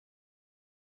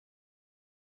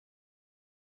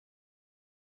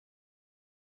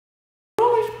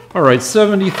All right,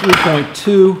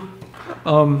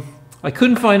 73.2. I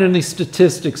couldn't find any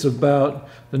statistics about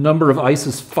the number of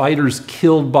ISIS fighters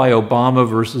killed by Obama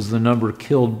versus the number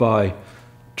killed by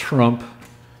Trump.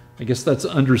 I guess that's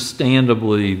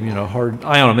understandably, hard.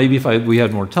 I don't know, maybe if we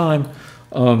had more time.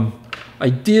 I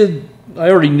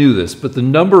already knew this, but the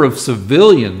number of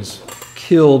civilians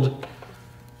killed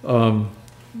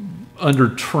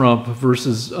under Trump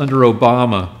versus under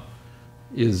Obama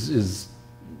is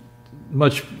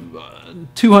much.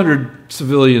 200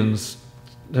 civilians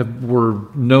were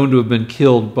known to have been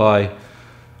killed by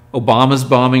Obama's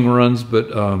bombing runs,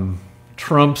 but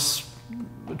Trump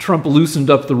loosened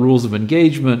up the rules of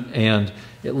engagement, and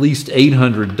at least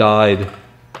 800 died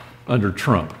under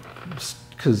Trump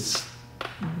because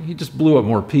he just blew up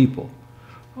more people.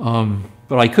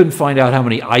 But I couldn't find out how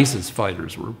many ISIS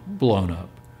fighters were blown up.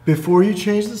 Before you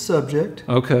change the subject,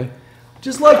 okay,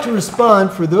 just like to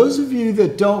respond for those of you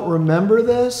that don't remember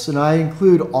this, and I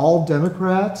include all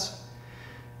Democrats.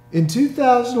 In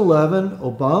 2011,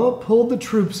 Obama pulled the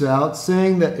troops out,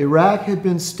 saying that Iraq had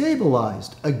been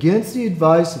stabilized against the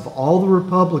advice of all the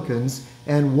Republicans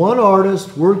and one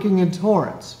artist working in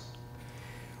Torrance.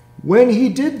 When he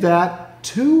did that,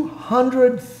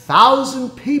 200,000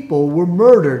 people were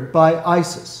murdered by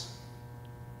ISIS.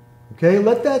 Okay,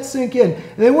 let that sink in.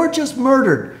 And they weren't just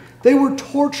murdered, they were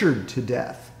tortured to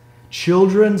death.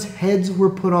 Children's heads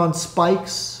were put on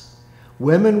spikes.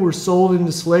 Women were sold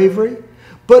into slavery.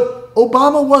 But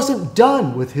Obama wasn't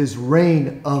done with his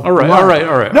reign of blood. All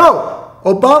right. No,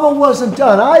 Obama wasn't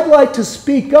done. I'd like to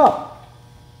speak up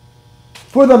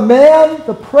for the man,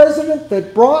 the president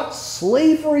that brought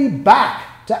slavery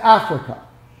back to Africa.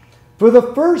 For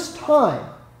the first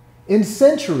time in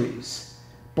centuries,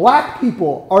 black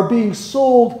people are being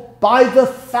sold by the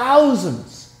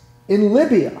thousands in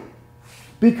Libya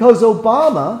because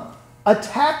Obama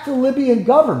attacked the Libyan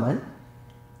government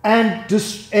and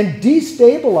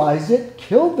destabilized it,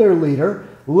 killed their leader,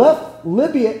 left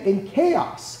Libya in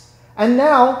chaos. And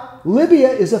now Libya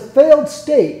is a failed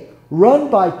state run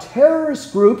by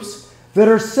terrorist groups that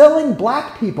are selling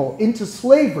black people into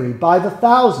slavery by the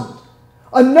thousand.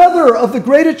 Another of the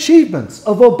great achievements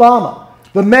of Obama,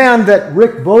 the man that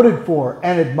Rick voted for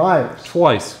and admires.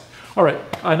 Twice. All right,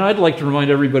 and I'd like to remind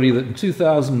everybody that in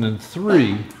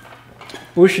 2003,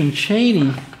 Bush and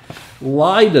Cheney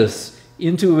lied us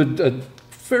into a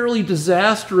fairly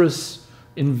disastrous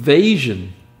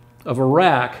invasion of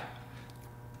Iraq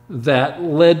that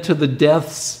led to the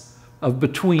deaths of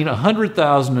between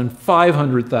 100,000 and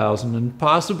 500,000 and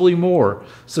possibly more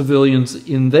civilians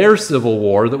in their civil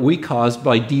war that we caused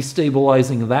by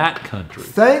destabilizing that country.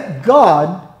 Thank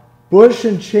God Bush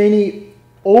and Cheney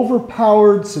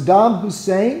overpowered Saddam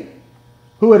Hussein,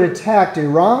 who had attacked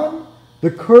Iran, the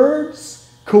Kurds,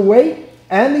 Kuwait,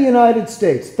 and the United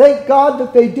States. Thank God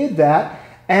that they did that.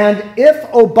 And if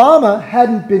Obama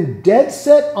hadn't been dead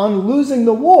set on losing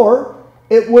the war,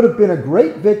 it would have been a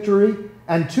great victory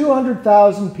and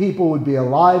 200,000 people would be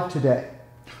alive today.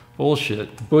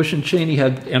 Bullshit. Bush and Cheney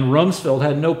and Rumsfeld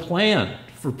had no plan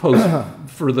for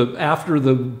after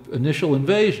the initial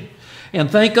invasion. And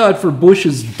thank God for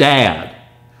Bush's dad,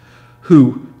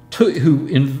 who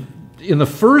in the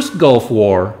first Gulf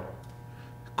War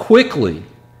quickly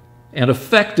and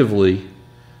effectively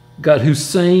got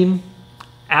Hussein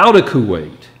out of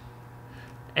Kuwait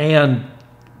and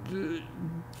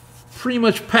pretty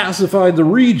much pacified the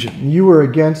region. You were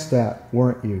against that,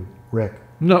 weren't you, Rick?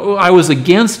 No, I was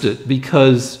against it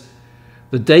because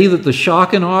the day that the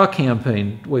shock and awe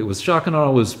campaign, shock and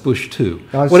awe was Bush 2.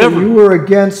 Whatever. So you were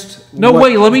against... No,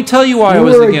 wait, let me tell you why I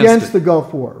was against it. You were against the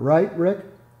Gulf War, right, Rick?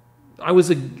 I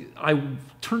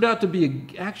turned out to be,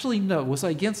 actually, no, was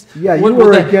I against? Yeah, you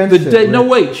were against it, Rick. No,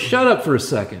 wait, shut up for a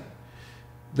second.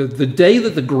 The day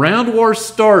that the ground war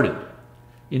started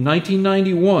in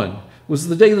 1991 was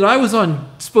the day that I was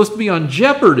supposed to be on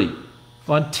Jeopardy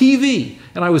on TV,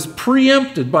 and I was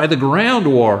preempted by the ground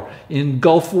war in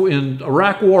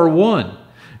Iraq War I.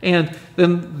 And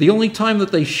then the only time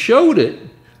that they showed it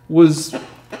was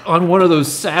on one of those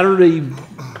Saturday,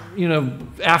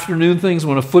 afternoon things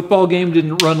when a football game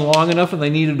didn't run long enough and they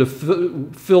needed to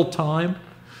fill time.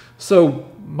 So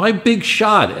my big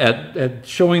shot at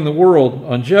showing the world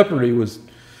on Jeopardy was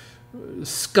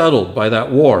scuttled by that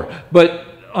war. But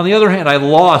on the other hand, I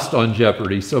lost on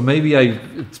Jeopardy, so maybe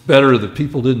it's better that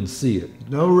people didn't see it.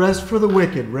 No rest for the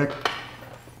wicked, Rick.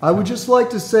 I would just like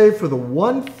to say for the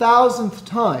 1,000th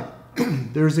time,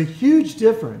 there's a huge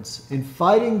difference in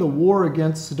fighting the war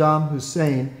against Saddam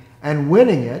Hussein and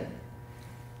winning it,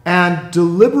 and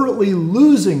deliberately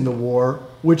losing the war,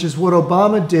 which is what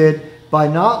Obama did by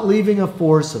not leaving a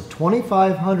force of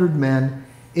 2,500 men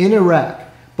in Iraq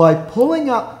by pulling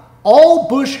up. All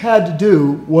Bush had to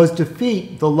do was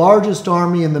defeat the largest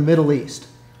army in the Middle East.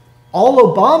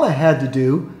 All Obama had to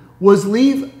do was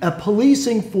leave a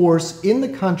policing force in the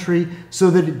country so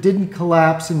that it didn't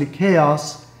collapse into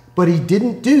chaos, but he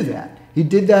didn't do that. He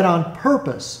did that on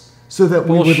purpose so that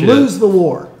we would lose the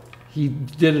war. He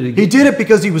did it again. He did it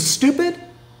because he was stupid?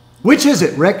 Which is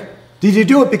it, Rick? Did he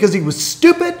do it because he was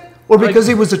stupid or because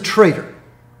he was a traitor?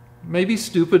 Maybe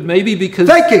stupid, maybe because...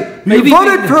 Thank you. Maybe you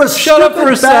voted for a shut up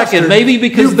for a second. Maybe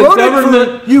because the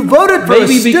government... You voted for a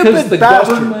stupid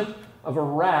bastard. Government of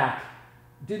Iraq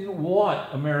didn't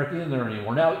want America in there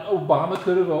anymore. Now, Obama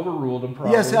could have overruled him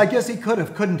probably. Yes, I guess he could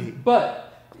have, couldn't he?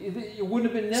 But it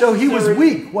wouldn't have been necessary... So he was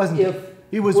weak, wasn't he?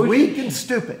 He was weak and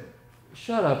stupid.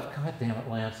 Shut up. God damn it,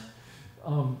 Lance.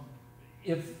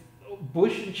 If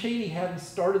Bush and Cheney hadn't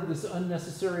started this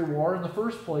unnecessary war in the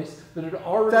first place, that had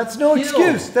already That's no killed,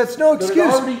 excuse. That's no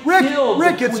excuse.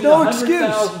 Rick, it's no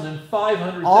excuse.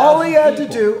 All he had to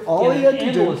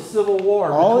do, civil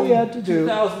war all between he had to do,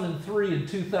 2003 and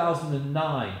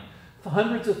 2009.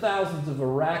 Hundreds of thousands of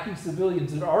Iraqi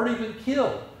civilians had already been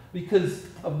killed because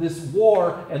of this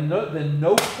war, and then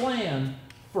no plan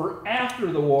for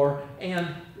after the war. And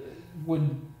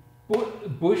when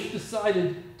Bush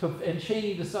decided to, and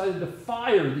Cheney decided to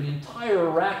fire the entire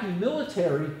Iraqi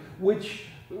military, which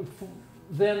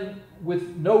then,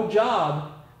 with no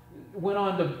job, went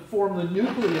on to form the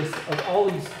nucleus of all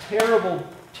these terrible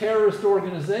terrorist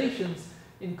organizations,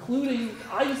 including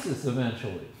ISIS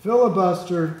eventually.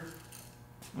 Filibuster.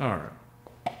 All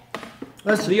right.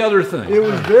 That's the other thing.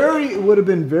 It would have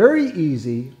been very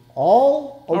easy.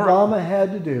 All Obama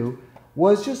had to do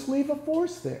was just leave a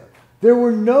force there. There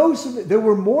were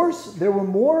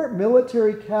more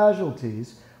military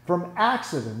casualties from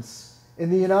accidents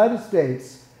in the United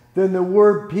States than there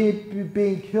were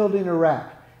being killed in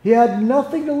Iraq. He had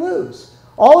nothing to lose.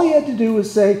 All he had to do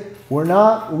was say, we're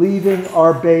not leaving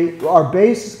our base. Our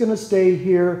base is going to stay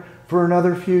here for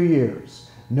another few years.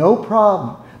 No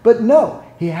problem. But no,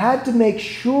 he had to make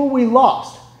sure we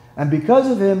lost. And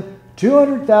because of him,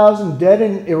 200,000 dead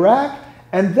in Iraq,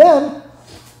 and then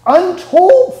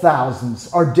untold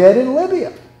thousands are dead in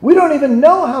Libya. We don't even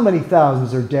know how many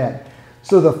thousands are dead.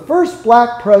 So the first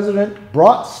black president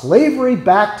brought slavery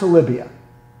back to Libya.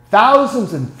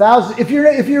 Thousands and thousands. If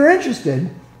you're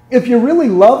interested, if you really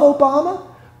love Obama,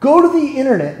 go to the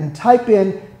internet and type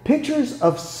in pictures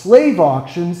of slave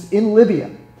auctions in Libya.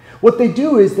 What they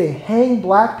do is they hang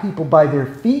black people by their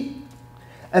feet,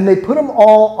 and they put them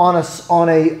all on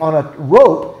a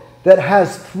rope that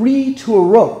has 3 to a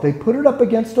rope. They put it up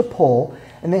against a pole,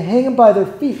 and they hang them by their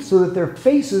feet so that their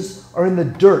faces are in the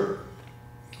dirt.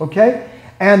 Okay?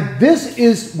 And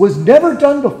this was never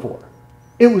done before.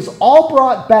 It was all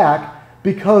brought back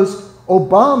because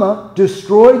Obama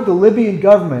destroyed the Libyan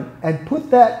government and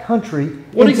put that country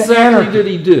What into exactly anarchy. did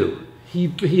he do?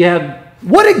 He had...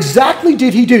 What exactly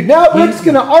did he do? Now Rick's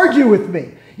going to argue with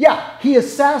me. Yeah, he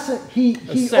assassinated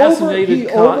Gaddafi. He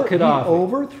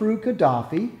overthrew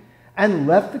Gaddafi and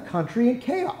left the country in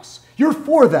chaos. You're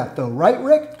for that, though, right,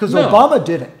 Rick? Because No, Obama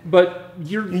did it. But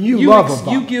you love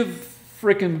Obama. You give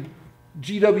frickin'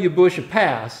 G.W. Bush a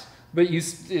pass, but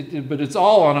it's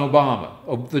all on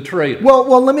Obama, the traitor.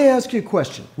 Well, let me ask you a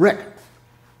question, Rick.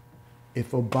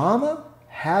 If Obama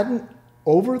hadn't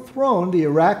overthrown the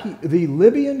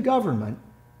Libyan government,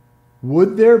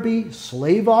 would there be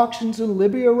slave auctions in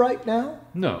Libya right now?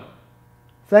 No.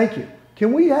 Thank you.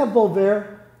 Can we have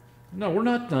Voltaire? No, we're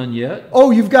not done yet.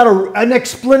 Oh, you've got an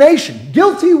explanation.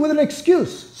 Guilty with an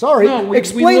excuse. Sorry. No,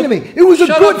 Explain to me. It was a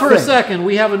good Shut up for thing. a second.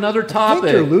 We have another I topic.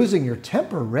 think you're losing your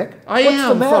temper, Rick. I What's am,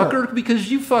 the matter? fucker, because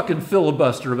you fucking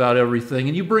filibuster about everything,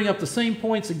 and you bring up the same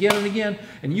points again and again,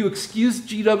 and you excuse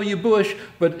G.W. Bush,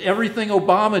 but everything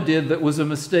Obama did that was a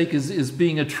mistake is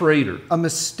being a traitor. A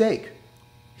mistake.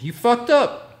 He fucked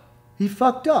up. He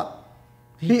fucked up.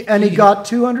 He got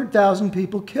 200,000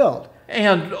 people killed.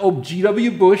 And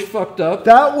G.W. Bush fucked up.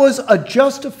 That was a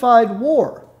justified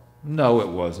war. No, it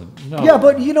wasn't. No. Yeah,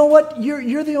 but you know what?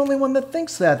 You're the only one that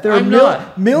thinks that. There I'm are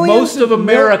not. millions. Most of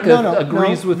America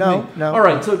agrees with me. No. All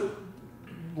right, so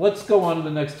let's go on to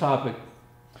the next topic,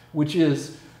 which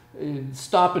is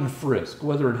stop and frisk,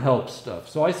 whether it helps stuff.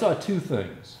 So I saw 2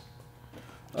 things.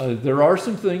 There are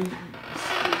some things.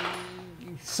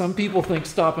 Some people think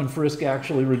stop and frisk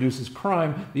actually reduces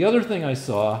crime. The other thing I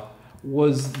saw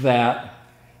was that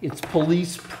it's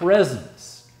police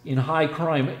presence in high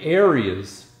crime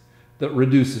areas that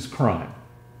reduces crime.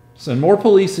 Send more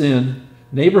police in,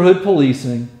 neighborhood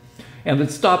policing, and that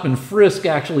stop and frisk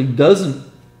actually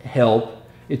doesn't help.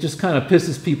 It just kind of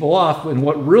pisses people off, and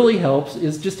what really helps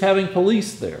is just having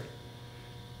police there.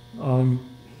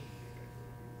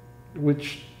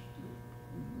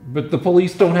 But the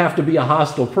police don't have to be a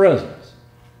hostile presence,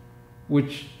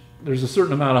 which there's a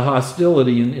certain amount of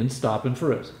hostility in stop and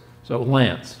frisk. So,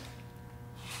 Lance.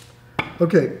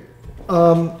 Okay.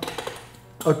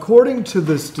 According to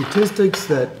the statistics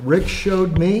that Rick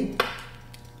showed me,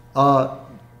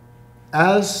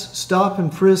 as stop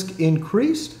and frisk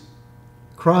increased,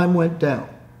 crime went down.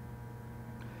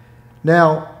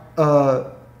 Now,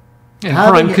 and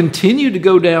crime continued to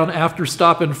go down after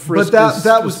stop and frisk. But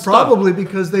that was probably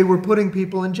because they were putting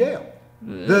people in jail.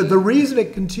 The reason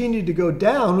it continued to go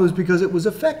down was because it was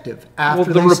effective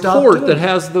after the report that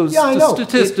has those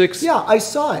statistics. I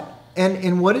saw it.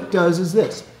 And what it does is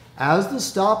this. As the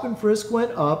stop and frisk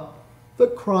went up, the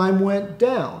crime went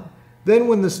down. Then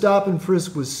when the stop and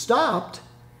frisk was stopped,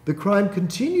 the crime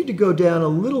continued to go down a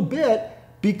little bit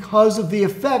because of the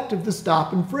effect of the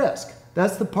stop and frisk.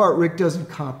 That's the part Rick doesn't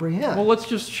comprehend. Well, let's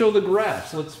just show the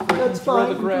graphs. That's fine.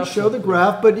 You can show the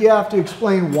graph, but you have to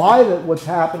explain why what's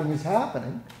happening is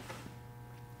happening.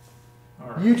 All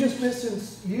right. You just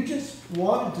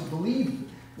wanted to believe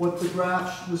what the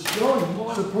graph was showing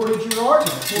supported your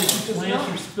argument. Lance,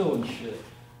 you're spilling shit.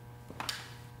 All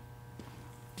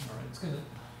right, it's gonna.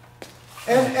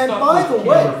 And by the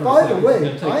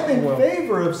way, I'm in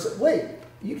favor of. Wait,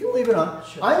 you can leave it on.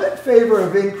 Sure. I'm in favor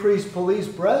of increased police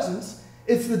presence.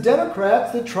 It's the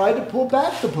Democrats that tried to pull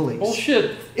back the police.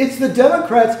 Bullshit. It's the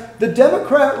Democrats. The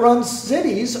Democrat-run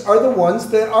cities are the ones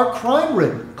that are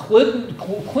crime-ridden.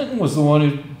 Clinton was the one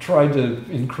who tried to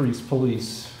increase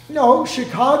police. No,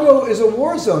 Chicago is a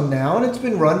war zone now, and it's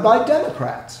been run by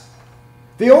Democrats.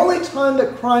 The only time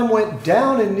that crime went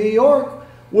down in New York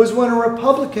was when a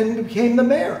Republican became the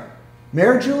mayor.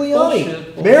 Mayor Giuliani.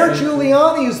 Bullshit. Mayor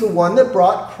Giuliani is the one that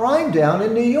brought crime down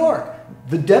in New York.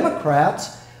 The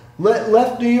Democrats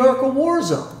left New York a war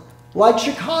zone, like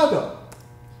Chicago.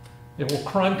 Yeah, well,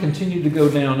 crime continued to go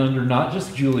down under not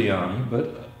just Giuliani,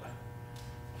 but...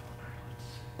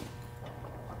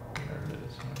 there it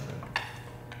is.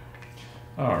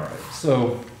 All right,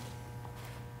 so...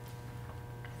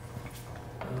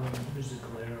 there's a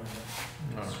glare on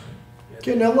that. All right.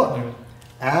 Okay, now look.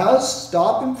 As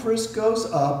stop and frisk goes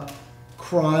up,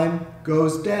 crime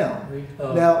goes down.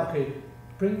 Now, okay,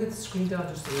 bring the screen down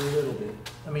just a little bit.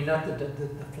 I mean, not the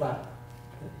flap.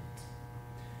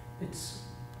 It's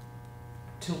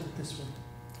tilted this way.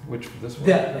 Which, this one?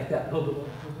 Yeah, like that. A little bit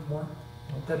more.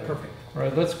 That's perfect. All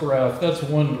right, that's graph. That's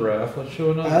one graph. Let's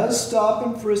show another. As stop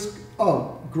and frisk...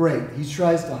 Oh, great. He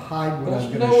tries to hide what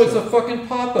I'm going to show. No, it's a fucking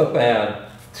pop-up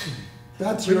ad.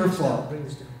 That's your fault. Bring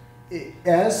this down.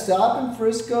 As stop and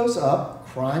frisk goes up,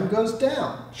 crime goes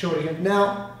down. Show it again.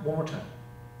 Now, one more time.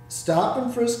 Stop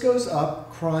and frisk goes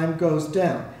up, crime goes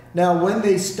down. Now, when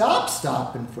they stop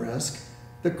and frisk,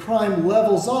 the crime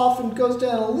levels off and goes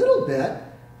down a little bit.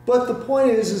 But the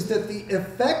point is that the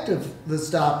effect of the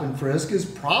stop and frisk is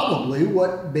probably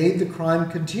what made the crime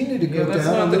continue to go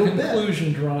down a little bit. That's not the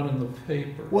conclusion drawn in the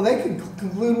paper. Well, they can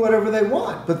conclude whatever they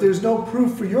want, but there's no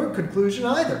proof for your conclusion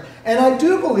either. And I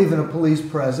do believe in a police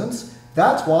presence.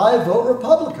 That's why I vote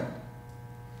Republican.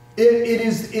 It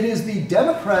is the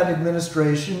Democrat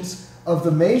administrations of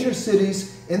the major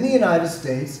cities in the United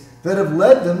States that have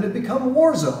led them to become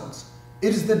war zones.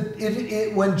 When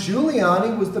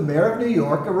Giuliani was the mayor of New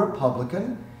York, a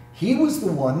Republican, he was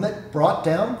the one that brought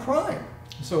down crime.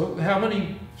 So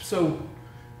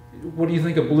what do you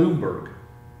think of Bloomberg?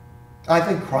 I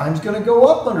think crime's going to go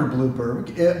up under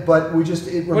Bloomberg, but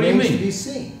it remains to be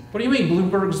seen. What do you mean?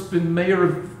 Bloomberg's been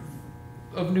mayor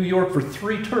of New York for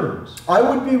 3 terms. I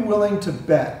would be willing to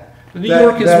bet New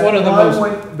York is one of the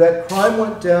most... that crime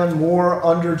went down more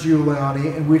under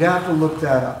Giuliani, and we'd have to look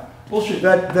that up. Bullshit.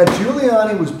 That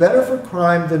Giuliani was better for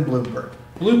crime than Bloomberg.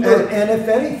 And if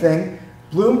anything,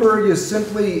 Bloomberg is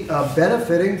simply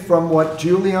benefiting from what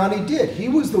Giuliani did. He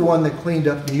was the one that cleaned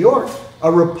up New York, a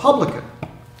Republican.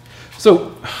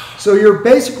 So you're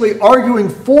basically arguing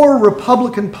for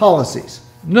Republican policies.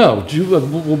 No,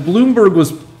 Bloomberg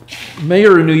was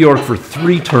mayor of New York for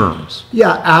 3 terms.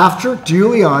 Yeah, after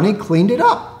Giuliani cleaned it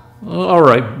up. All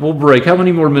right, we'll break. How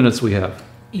many more minutes we have?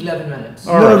 11 minutes.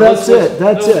 No, that's it.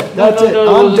 That's it.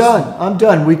 I'm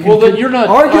done. We can then you're not,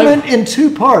 argument in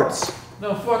 2 parts.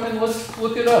 No, fucking let's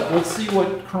look it up. Let's see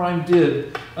what crime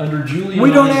did under Giuliani.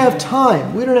 We don't have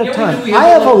time. Do. I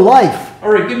have a life. All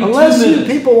right, give me 2 minutes. Unless you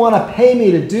people want to pay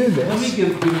me to do this. Let me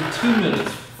give me 2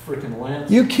 minutes, freaking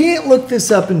Lance. You can't look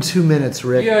this up in 2 minutes,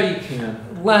 Rick. Yeah, you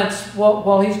can. Lance,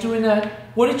 while he's doing that,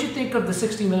 what did you think of the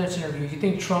 60 Minutes interview? Do you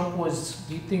think Trump was?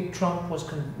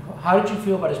 How did you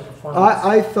feel about his performance?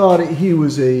 I thought he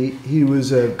was a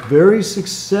very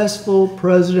successful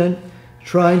president,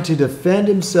 trying to defend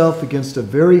himself against a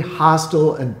very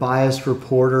hostile and biased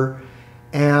reporter.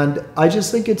 And I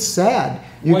just think it's sad.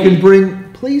 You can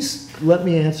bring, please let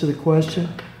me answer the question.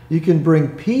 You can bring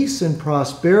peace and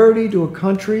prosperity to a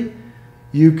country.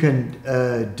 You can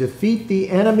defeat the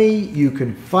enemy. You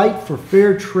can fight for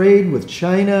fair trade with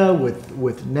China,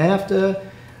 with NAFTA.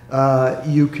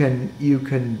 You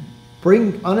can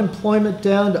bring unemployment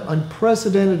down to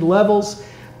unprecedented levels.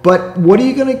 But what are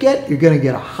you going to get? You're going to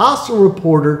get a hostile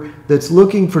reporter that's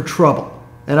looking for trouble.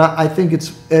 And I think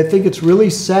it's really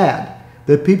sad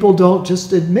that people don't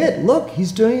just admit, look,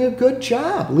 he's doing a good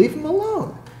job. Leave him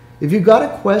alone. If you've got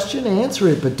a question, answer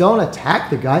it, but don't attack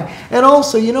the guy. And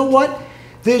also, you know what?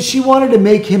 She wanted to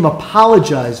make him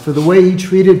apologize for the way he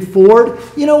treated Ford.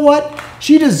 You know what?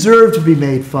 She deserved to be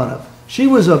made fun of. She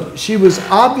was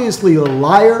obviously a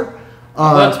liar.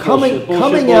 That's coming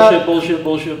bullshit, out.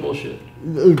 Bullshit.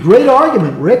 Great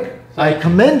argument, Rick. I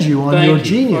commend you on your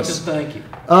Thank you. genius. Fucking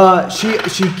thank you.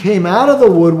 She came out of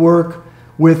the woodwork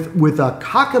with a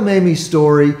cockamamie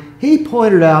story. He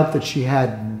pointed out that she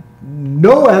had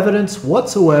no evidence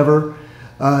whatsoever,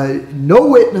 no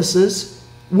witnesses,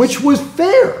 which was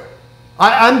fair.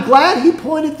 I'm glad he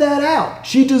pointed that out.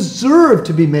 She deserved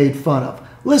to be made fun of.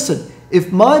 Listen,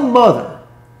 if my mother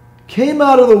came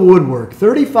out of the woodwork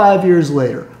 35 years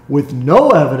later with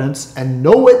no evidence and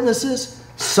no witnesses,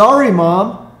 sorry,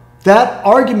 Mom, that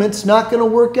argument's not going to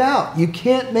work out. You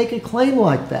can't make a claim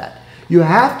like that. You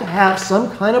have to have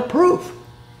some kind of proof.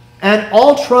 And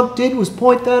all Trump did was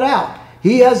point that out.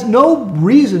 He has no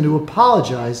reason to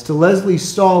apologize to Leslie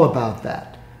Stahl about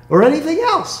that or anything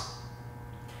else.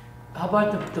 How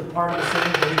about the part of the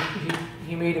segment where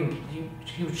he made him,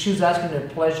 she was asking him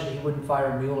to pledge that he wouldn't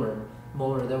fire Mueller.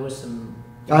 There was some...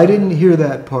 I didn't hear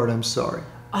that part, I'm sorry.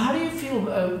 How do you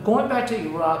feel, going back to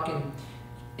Iraq, and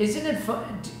isn't it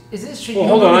fun? Is this... Well,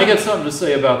 hold on. I got something to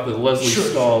say about the Leslie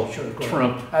Stahl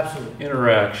Trump Absolutely.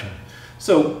 interaction.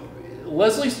 So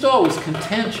Leslie Stahl was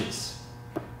contentious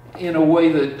in a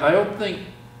way that I don't think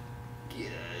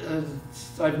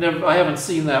I haven't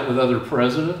seen that with other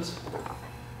presidents.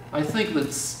 I think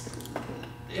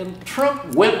and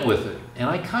Trump went with it, and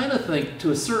I kind of think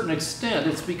to a certain extent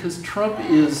it's because Trump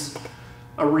is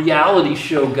a reality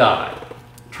show guy.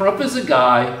 Trump is a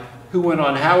guy who went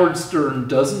on Howard Stern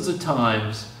dozens of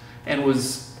times and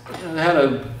had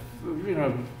a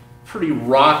pretty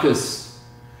raucous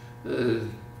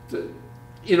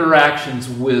interactions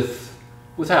with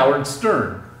Howard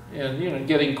Stern, and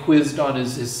getting quizzed on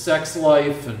his sex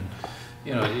life, and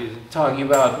talking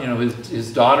about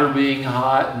his daughter being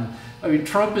hot, and I mean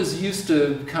Trump is used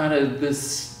to kind of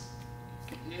this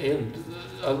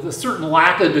a certain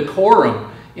lack of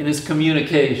decorum in his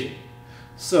communication.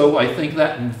 So I think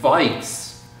that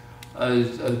invites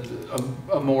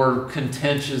a more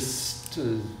contentious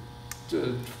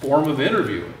form of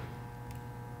interviewing.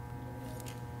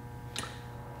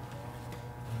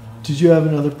 Did you have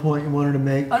another point you wanted to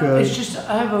make? It's just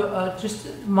I have just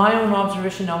my own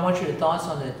observation. I want your thoughts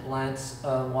on it, Lance.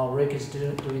 While Rick is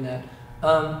doing that,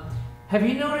 have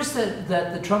you noticed that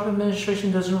the Trump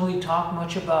administration doesn't really talk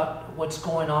much about what's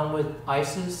going on with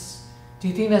ISIS? Do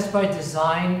you think that's by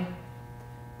design,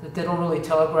 that they don't really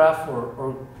telegraph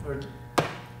or?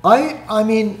 I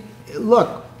mean,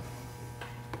 look.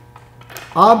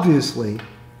 Obviously,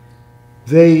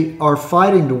 they are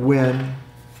fighting to win.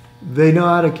 They know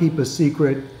how to keep a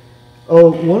secret.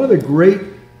 Oh, one of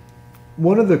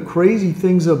the crazy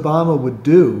things Obama would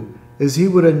do is he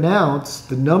would announce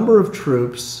the number of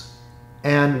troops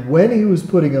and when he was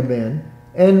putting them in,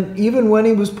 and even when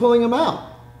he was pulling them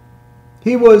out.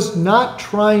 He was not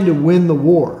trying to win the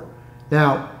war.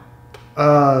 Now,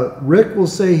 Rick will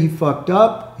say he fucked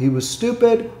up, he was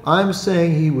stupid. I'm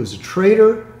saying he was a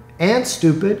traitor and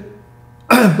stupid.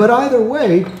 But either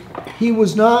way, he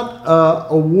was not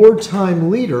a wartime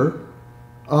leader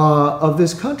of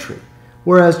this country,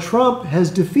 whereas Trump has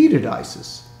defeated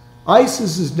ISIS.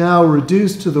 ISIS is now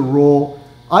reduced to the role.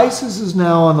 ISIS is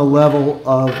now on the level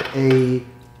of a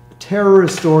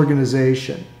terrorist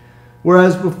organization,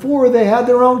 whereas before they had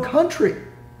their own country.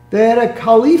 They had a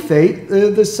caliphate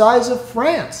the size of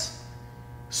France,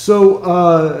 so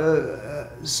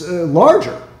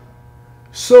larger.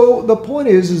 So the point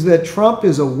is that Trump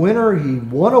is a winner. He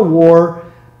won a war.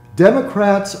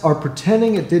 Democrats are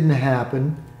pretending it didn't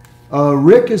happen.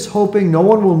 Rick is hoping no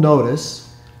one will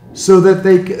notice so that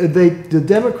the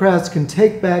Democrats can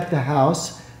take back the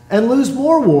House and lose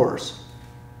more wars,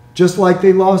 just like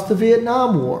they lost the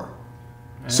Vietnam War.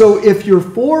 Yeah. So if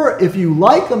you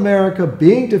like America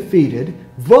being defeated,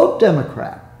 vote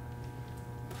Democrat.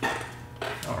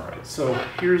 All right, so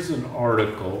here's an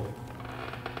article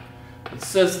It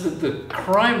says that the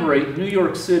crime rate in New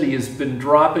York City has been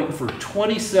dropping for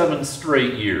 27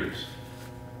 straight years.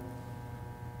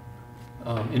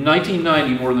 In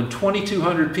 1990, more than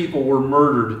 2,200 people were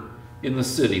murdered in the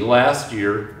city. Last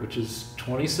year, which is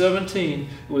 2017,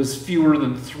 it was fewer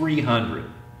than 300.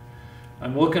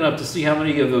 I'm looking up to see how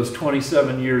many of those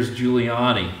 27 years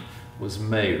Giuliani was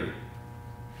mayor.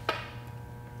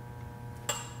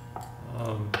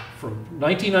 From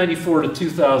 1994 to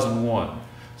 2001.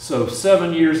 So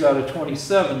 7 years out of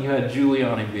 27, you had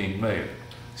Giuliani being mayor.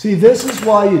 See, this is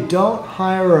why you don't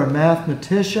hire a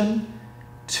mathematician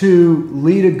to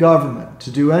lead a government, to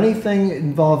do anything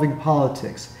involving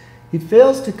politics. He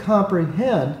fails to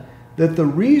comprehend that the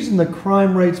reason the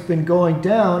crime rate's been going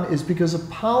down is because of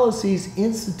policies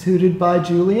instituted by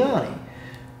Giuliani.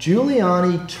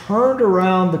 Giuliani turned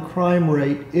around the crime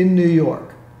rate in New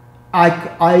York.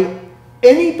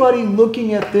 Anybody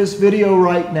looking at this video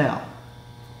right now,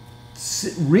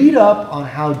 read up on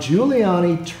how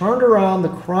Giuliani turned around the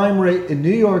crime rate in New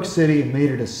York City and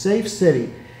made it a safe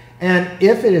city. And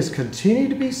if it has continued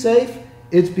to be safe,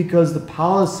 it's because the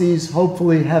policies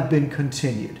hopefully have been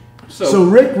continued. So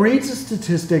Rick reads a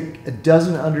statistic and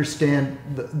doesn't understand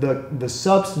the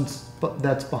substance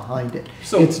that's behind it.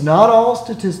 So it's not all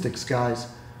statistics, guys.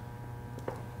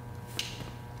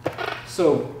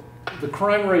 So the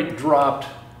crime rate dropped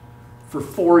for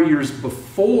 4 years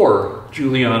before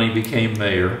Giuliani became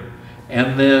mayor,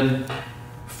 and then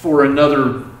for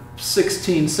another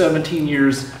 16, 17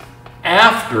 years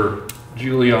after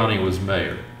Giuliani was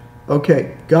mayor.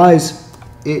 Okay, guys,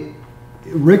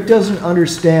 Rick doesn't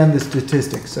understand the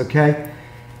statistics, okay?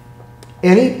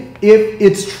 And if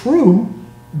it's true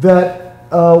that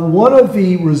one of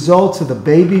the results of the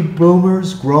baby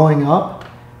boomers growing up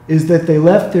is that they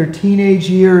left their teenage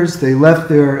years, they left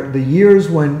the years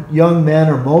when young men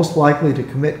are most likely to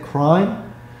commit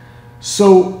crime.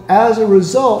 So as a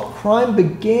result, crime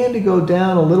began to go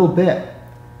down a little bit.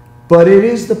 But it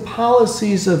is the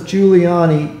policies of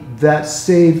Giuliani that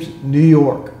saved New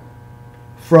York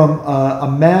from a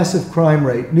massive crime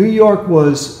rate. New York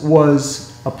was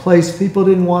a place people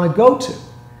didn't want to go to.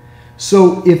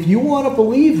 So if you want to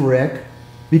believe Rick,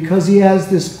 because he has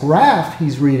this graph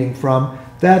he's reading from,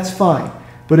 that's fine.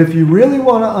 But if you really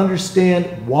want to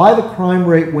understand why the crime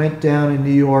rate went down in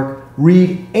New York,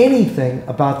 read anything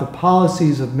about the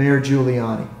policies of Mayor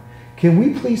Giuliani. Can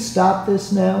we please stop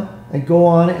this now and go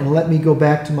on and let me go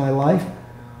back to my life?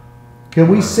 Can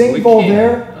we sing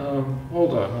Voltaire?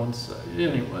 Hold on one second.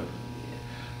 Anyway,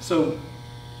 so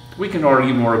we can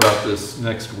argue more about this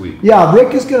next week. Yeah,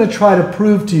 Rick is going to try to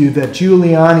prove to you that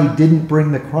Giuliani didn't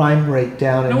bring the crime rate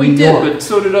down in New York. No, he did, but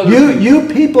so did other people. You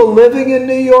people living in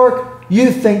New York,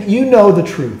 you think you know the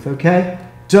truth, okay?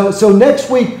 So next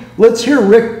week, let's hear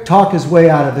Rick talk his way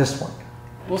out of this one.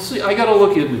 Well, see, I got to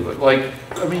look into it. Like,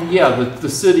 I mean, yeah, the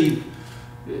city.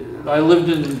 I lived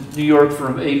in New York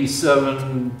from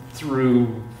 '87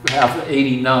 through half of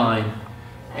 '89,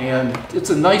 and it's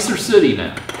a nicer city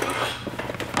now.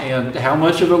 And how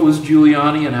much of it was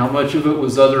Giuliani and how much of it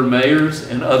was other mayors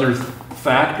and other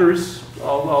factors,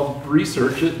 I'll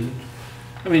research it. And,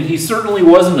 I mean, he certainly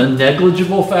wasn't a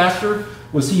negligible factor.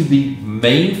 Was he the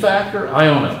main factor? I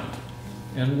don't know.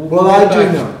 And well, I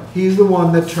do know. He's the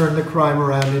one that turned the crime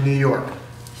around in New York.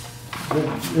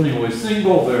 Anyway, sing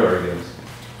Voltaire, I guess.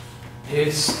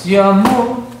 Este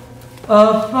amor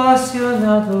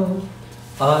apasionado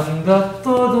anda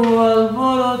todo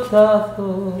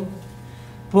alborotado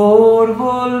por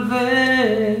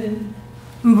volver.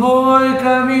 Voy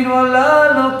camino a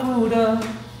la locura,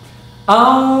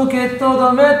 aunque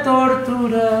todo me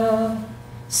tortura.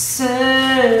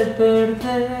 Sé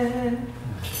perder.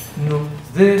 Nos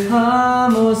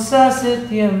dejamos hace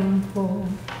tiempo,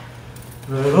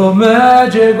 pero me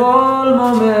llegó el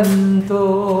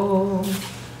momento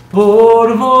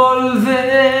por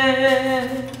volver.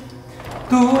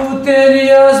 Tú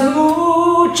tenías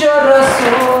mucha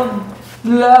razón,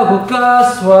 le hago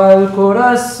caso al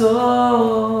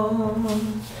corazón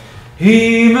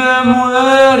y me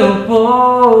muero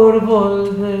por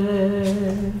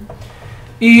volver.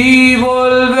 Y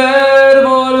volver,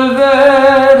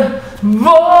 volver,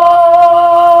 volver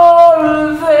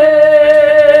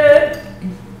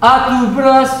a tus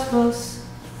brazos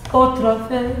otra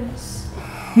vez.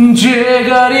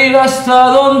 Llegaría hasta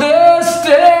donde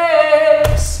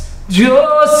estés.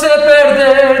 Yo sé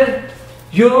perder.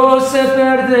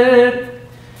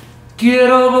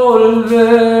 Quiero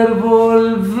volver,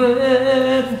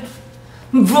 volver,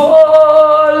 volver.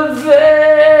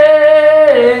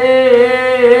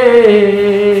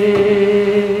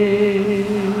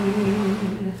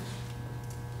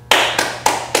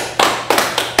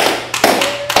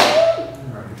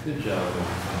 Good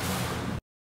job.